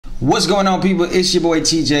What's going on, people? It's your boy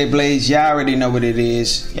TJ Blaze. Y'all already know what it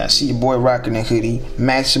is. Y'all see your boy rocking the hoodie.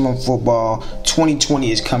 Maximum Football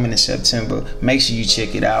 2020 is coming in September. Make sure you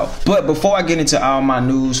check it out. But before I get into all my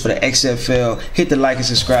news for the XFL, hit the like and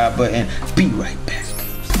subscribe button. Be right back.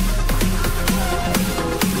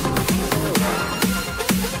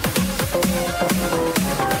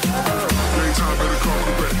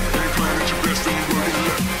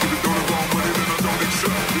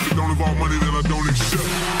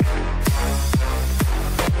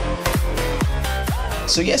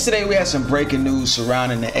 So yesterday we had some breaking news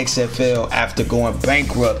surrounding the XFL after going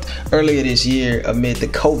bankrupt earlier this year amid the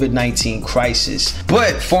COVID-19 crisis.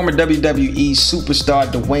 But former WWE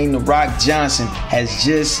superstar Dwayne "The Rock" Johnson has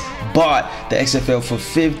just bought the XFL for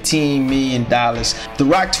 $15 million. The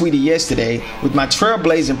Rock tweeted yesterday, "With my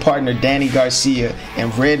trailblazing partner Danny Garcia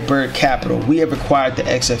and Redbird Capital, we have acquired the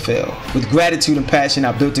XFL. With gratitude and passion,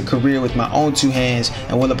 I built a career with my own two hands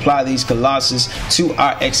and will apply these colossus to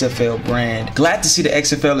our XFL brand." Glad to see the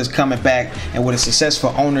XFL is coming back, and with a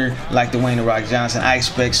successful owner like Dwayne "The Rock" Johnson, I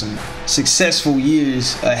expect some successful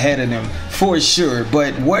years ahead of them for sure.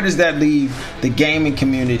 But where does that leave the gaming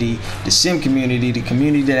community, the sim community, the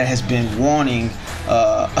community that has been wanting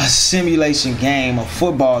a simulation game, a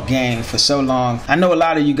football game for so long? I know a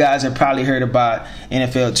lot of you guys have probably heard about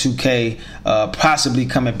NFL 2K possibly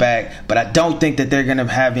coming back, but I don't think that they're going to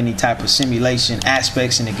have any type of simulation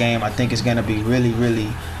aspects in the game. I think it's going to be really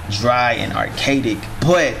dry and archaic.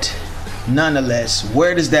 But nonetheless,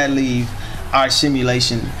 where does that leave our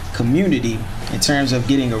simulation community in terms of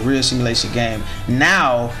getting a real simulation game?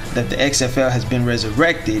 Now that the XFL has been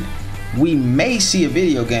resurrected, we may see a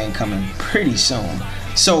video game coming pretty soon.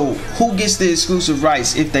 So who gets the exclusive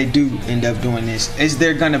rights if they do end up doing this? Is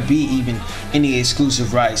there gonna be even any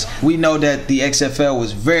exclusive rights? We know that the XFL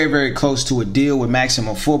was very close to a deal with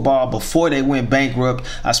Maximum Football before they went bankrupt.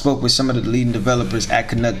 I spoke with some of the leading developers at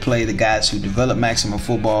Canuck Play, the guys who developed Maximum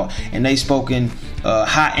Football, and they spoken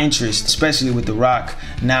high interest, especially with The Rock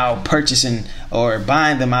now purchasing or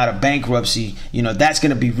buying them out of bankruptcy. You know, that's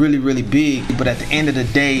going to be really big. But at the end of the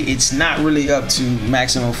day, it's not really up to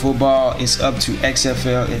Maximum Football. It's up to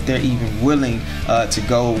XFL if they're even willing to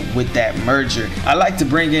go with that merger. I like to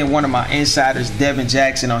bring in one of my insiders, Devin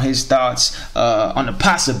Jackson, on his thoughts on the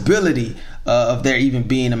possibility of there even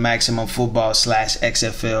being a Maximum Football /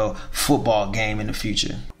 XFL football game in the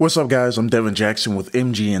future. What's up, guys? I'm Devin Jackson with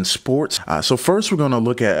MGN Sports. So first, we're going to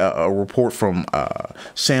look at a report from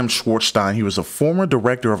Sam Schwartzstein. He was a former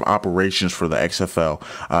director of operations for the XFL.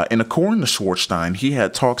 And according to Schwartzstein, he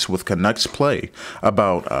had talks with Canucks Play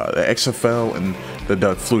about the XFL and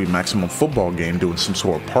the Flutie Maximum Football game doing some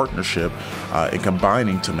sort of partnership and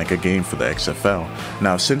combining to make a game for the XFL.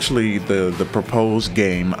 Now, essentially, the proposed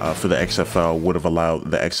game for the XFL would have allowed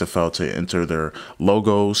the XFL to enter their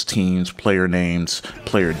logos, teams, player names,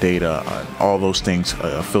 player data, all those things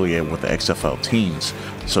affiliated with the XFL teams.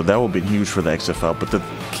 So that would have been huge for the XFL. But the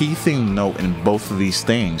key thing to note in both of these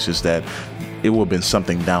things is that it would have been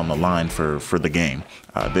something down the line for the game.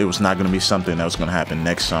 It was not going to be something that was going to happen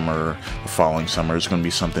next summer or the following summer. It's going to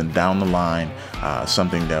be something down the line,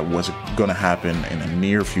 something that was going to happen in the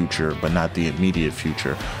near future, but not the immediate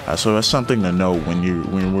future. So that's something to know when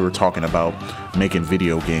we were talking about making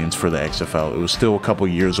video games for the XFL. It was still a couple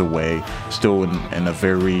years away, still in a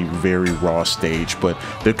very raw stage, but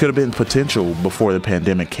there could have been potential before the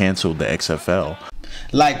pandemic canceled the XFL.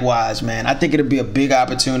 Likewise, man, I think it'll be a big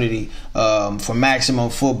opportunity for Maximum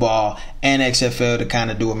Football and XFL to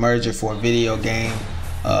kind of do a merger for a video game.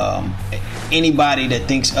 Anybody that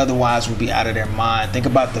thinks otherwise will be out of their mind. Think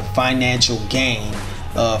about the financial gain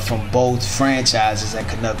from both franchises at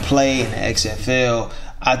Canuck Play and the XFL.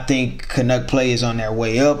 I think Canuck Play is on their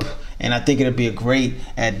way up, and I think it'll be a great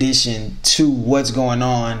addition to what's going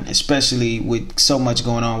on, especially with so much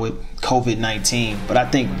going on with COVID-19. But I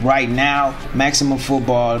think right now, Maximum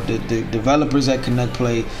Football, the developers at Canuck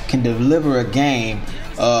Play can deliver a game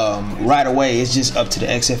right away. It's just up to the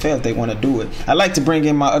XFL if they want to do it. I'd like to bring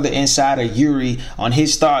in my other insider, Uri, on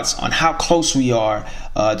his thoughts on how close we are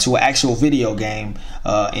to an actual video game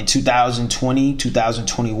in 2020,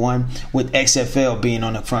 2021, with XFL being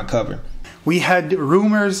on the front cover. We had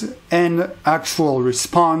rumors and actual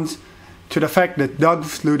response to the fact that Doug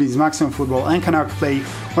Flutie's Maximum Football and Canuck Play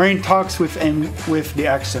were in talks with the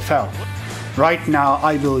XFL. Right now,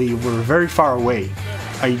 I believe we're very far away.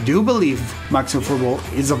 I do believe Maximum Football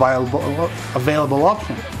is a available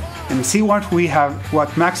option, and see what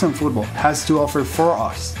Maximum Football has to offer for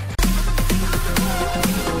us.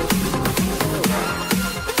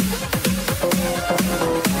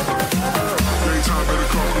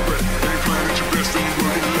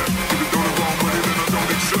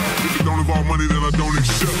 money that I don't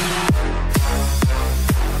accept.